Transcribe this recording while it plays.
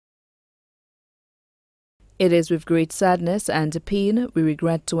It is with great sadness and pain we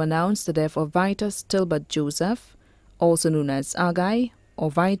regret to announce the death of Vitus Tilbert Joseph, also known as Agai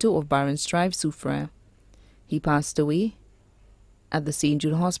or Vito of Barons Drive, Soufrière. He passed away at the St.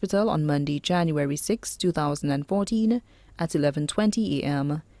 Jude Hospital on Monday, January 6, 2014 at 11:20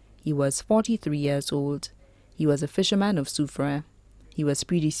 a.m. He was 43 years old. He was a fisherman of Soufrière. He was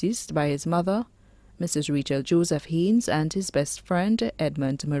predeceased by his mother, Mrs. Rachel Joseph Haynes, and his best friend,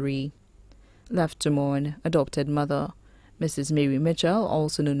 Edmund Marie. Left to mourn, adopted mother, Mrs. Mary Mitchell,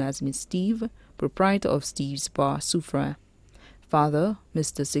 also known as Miss Steve, proprietor of Steve's Bar, Soufrière. Father,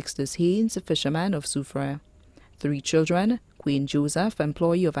 Mr. Sixtus Haynes, fisherman of Soufrière. 3 children, Queen Joseph,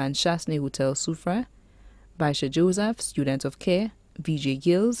 employee of Anne Chasney Hotel, Soufrière. Baisha Joseph, student of care. V.J.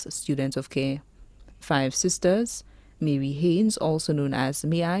 Gills, student of care. 5 sisters, Mary Haynes, also known as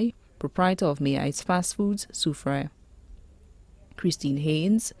May, proprietor of May's Fast Foods, Soufrière. Christine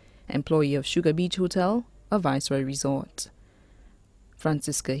Haynes, employee of Sugar Beach Hotel, a Viceroy Resort.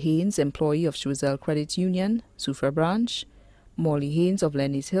 Francisca Haynes, employee of Choiseul Credit Union, Soufrière Branch. Molly Haynes of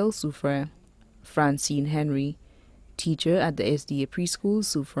Lenny's Hill, Soufrière. Francine Henry, teacher at the SDA Preschool,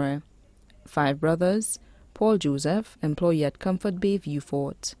 Soufrière. 5 brothers, Paul Joseph, employee at Comfort Bay View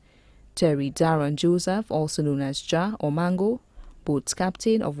Fort. Terry Darren Joseph, also known as Ja or Mango, boat's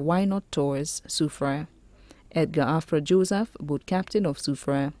captain of Why Not Tours, Soufrière. Edgar Afra Joseph, boat captain of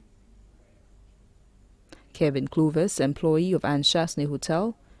Soufrière. Kevin Clovis, employee of Anne Chasney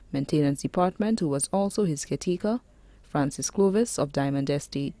Hotel, maintenance department, who was also his caretaker. Francis Clovis of Diamond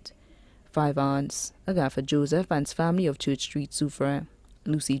Estate. 5 aunts, Agatha Joseph and his family of Church Street, Soufrière.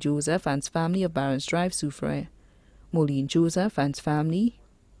 Lucy Joseph and his family of Barons Drive, Soufrière. Moline Joseph and his family.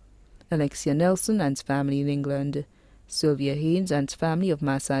 Alexia Nelson and his family in England. Sylvia Haynes and his family of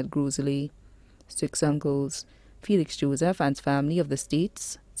Massad Grosley. 6 uncles, Felix Joseph and his family of the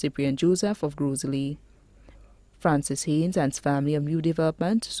States. Cyprian Joseph of Grosley. Francis Haynes and his family of New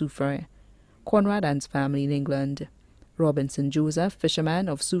Development, Soufrière. Conrad and his family in England. Robinson Joseph, fisherman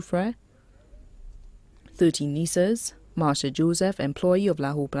of Soufrière. 13 nieces, Marsha Joseph, employee of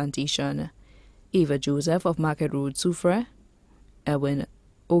Lahore Plantation. Ava Joseph of Market Road, Soufrière. Erwin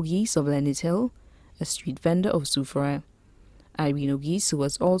Ogis of Lenny's Hill, a street vendor of Soufrière. Irene Ogis, who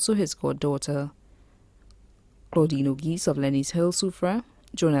was also his goddaughter. Claudine Ogis of Lenny's Hill, Soufrière.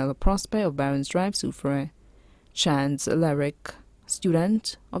 Jonella Prosper of Barons Drive, Soufrière. Chance Lyric,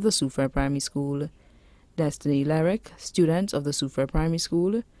 student of the Soufrière Primary School. Destiny Lyric, student of the Soufrière Primary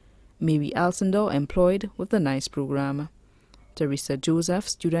School. Mary Alcindor, employed with the NICE program. Teresa Joseph,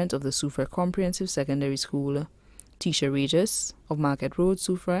 student of the Soufrière Comprehensive Secondary School. Tisha Regis of Market Road,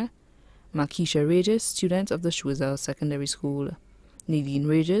 Soufrière. Makisha Regis, student of the Choiseul Secondary School. Nadine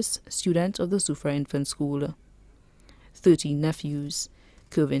Regis, student of the Soufrière Infant School. 13 nephews.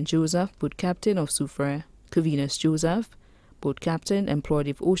 Kevin Joseph, boat captain of Soufrière. Kevinus Joseph, boat captain employed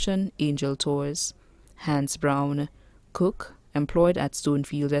with Ocean Angel Tours. Hans Brown, cook, employed at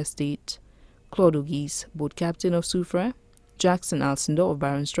Stonefield Estate. Claude Ogis, boat captain of Soufrière. Jackson Alcindor of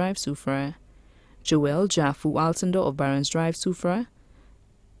Barons Drive, Soufrière. Joel Jaffu Alcindor of Barons Drive, Soufrière.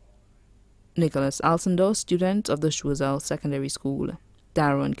 Nicholas Alcindor, student of the Choiseul Secondary School.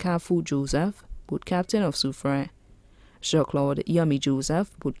 Darren Cafu Joseph, boat captain of Soufrière. Jean-Claude Yummy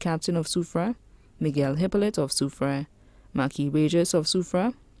Joseph, boat captain of Soufrière. Miguel Hippolyte of Soufrière. Mackie Regis of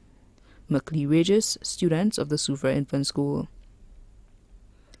Soufrière. Maclee Regis, student of the Soufrière Infant School.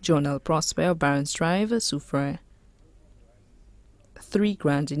 John L. Prosper of Barons Drive, Soufrière. 3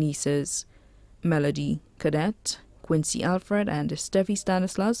 grandnieces, Melody Cadet, Quincy Alfred, and Steffi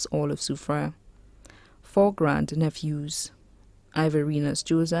Stanislas, all of Soufrière. 4 grandnephews, Iverinus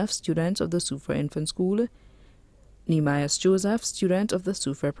Joseph, student of the Soufrière Infant School. Nehemias Joseph, student of the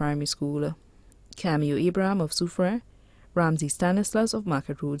Soufrière Primary School. Cameo Abraham of Soufrière. Ramsey Stanislas of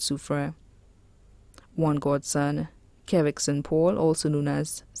Market Road, Soufrière. 1 godson, Kevickson Paul, also known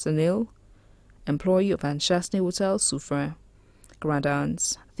as Sanil, employee of Anne Chasney Hotel, Soufrière.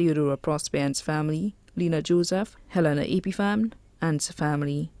 Grandaunts, Theodora Prosper and his family. Lena Joseph, Helena Epiphan and his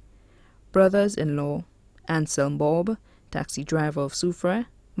family. Brothers-in-law, Anselm Bob, taxi driver of Soufrière.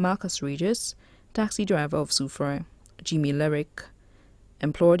 Marcus Regis, taxi driver of Soufrière. Jimmy Lyric,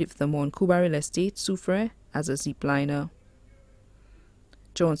 employed with the Montcubaril Estate, Soufrière, as a zipliner.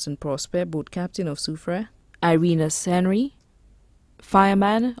 Johnson Prosper, boat captain of Soufrière. Irenus Henry,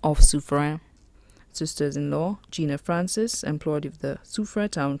 fireman of Soufrière. Sisters-in-law, Gina Francis, employed with the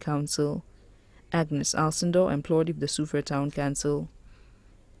Soufrière Town Council. Agnes Alcindor, employed with the Soufrière Town Council.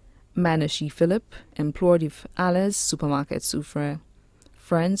 Manashi Philip, employed with Alice Supermarket, Soufrière.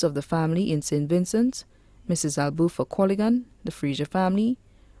 Friends of the family in St. Vincent, Mrs. Albufa Colligan, the Fraser family.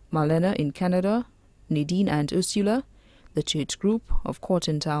 Marlena in Canada, Nadine and Ursula, the church group of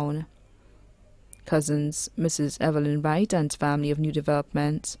Corton Town. Cousins Mrs. Evelyn Wright and family of New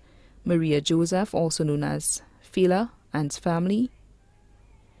Development, Maria Joseph, also known as Phila and family,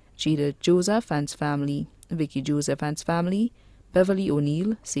 Jada Joseph and family, Vicky Joseph and family, Beverly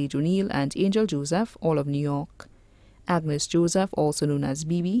O'Neill, Sage O'Neill, and Angel Joseph, all of New York. Agnes Joseph, also known as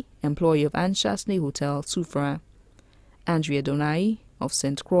Bibi, employee of Anne Chasney Hotel, Soufrière. Andrea Donai of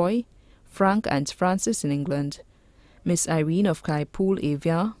St. Croix, Frank and Francis in England. Miss Irene of Kaipool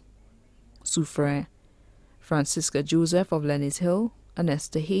Avia, Soufrière. Francisca Joseph of Lenny's Hill,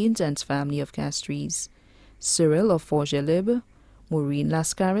 Anesta Haynes and family of Castries. Cyril of Forgelib, Maureen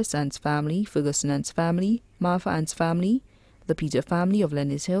Lascaris and family, Ferguson and family, Martha and family, the Peter family of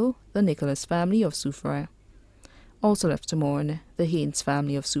Lenny's Hill, the Nicholas family of Soufrière. Also left to mourn, the Haynes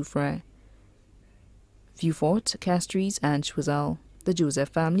family of Soufrière. Viewfort, Castries and Choiseul, the Joseph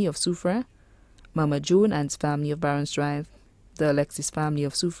family of Soufrière. Mama Joan and family of Barons Drive, the Alexis family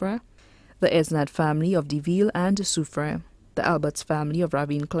of Soufrière. The Esnad family of Deville and Soufrière. The Alberts family of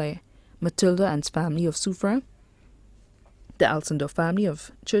Ravine Clare, Matilda and family of Soufrière. The Alcindor family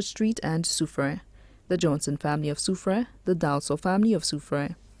of Church Street and Soufrière. The Johnson family of Soufrière. The Dalsor family of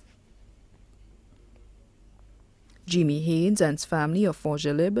Soufrière. Jimmy Haynes and family of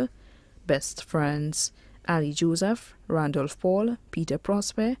Forgelib. Best friends Ali Joseph, Randolph Paul, Peter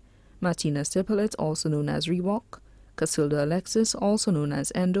Prosper, Martina Stipplet, also known as Rewalk, Casilda Alexis, also known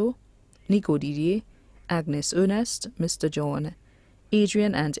as Endo, Nico Didier, Agnes Ernest, Mr. John,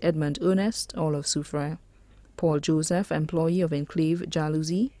 Adrian and Edmund Ernest, all of Soufrière. Paul Joseph, employee of Enclave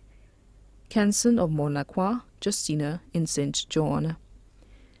Jalousie. Kenson of Monlacroix, Justina in St. John.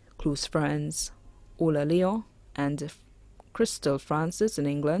 Close friends Ola Leon and Crystal Francis in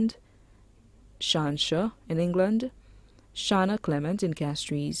England. Shansha in England. Shana Clement in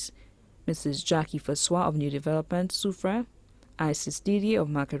Castries. Mrs. Jackie Fassois of New Development, Soufrière. Isis Didier of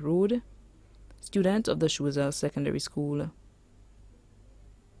Market Road. Student of the Choiseul Secondary School.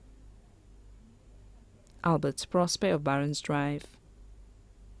 Albert Prosper of Barons Drive.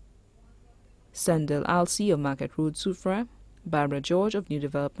 Sendel Alcy of Market Road, Soufrière. Barbara George of New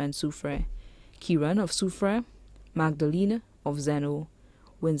Development, Soufrière. Kieran of Soufrière. Magdalene of Zeno.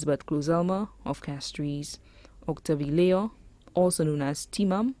 Winsbert Closelma of Castries. Octavie Leo, also known as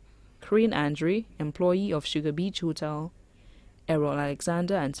Timam. Crane Andre, employee of Sugar Beach Hotel. Errol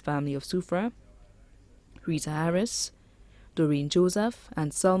Alexander and family of Soufrière. Rita Harris, Doreen Joseph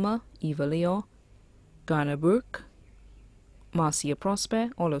and Selma, Eva Leo. Garner Burke, Marcia Prosper,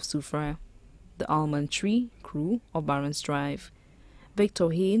 all of Soufrière. The Almond Tree crew of Barons Drive. Victor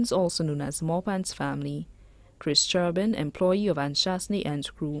Haynes, also known as Mop and family. Chris Cherubin, employee of Anne Chasney and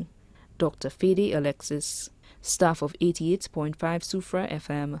crew. Dr. Fede Alexis. Staff of 88.5 Soufrière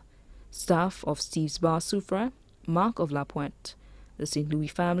FM. Staff of Steve's Bar Soufrière. Mark of La Pointe. The St. Louis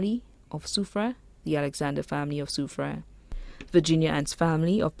family of Soufrière. The Alexander family of Soufrière. Virginia Ann's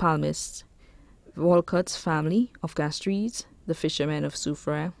family of Palmist. Walcott's family of Castries. The fishermen of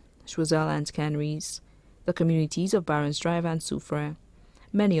Soufrière. Choiseul and Canries. The communities of Barons Drive and Soufrière.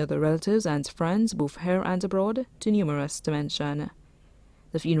 Many other relatives and friends, both here and abroad, too numerous to mention.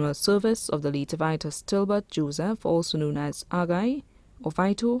 The funeral service of the late Vitus Tilbert Joseph, also known as Agai or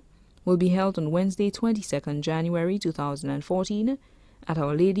Vito, will be held on Wednesday, 22nd January 2014 at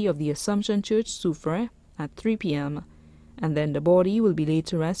Our Lady of the Assumption Church, Soufrière, at 3 p.m., and then the body will be laid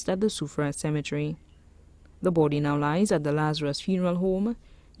to rest at the Soufrière Cemetery. The body now lies at the Lazarus Funeral Home,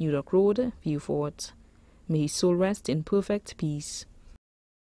 New York Road, Viewfort. May his soul rest in perfect peace.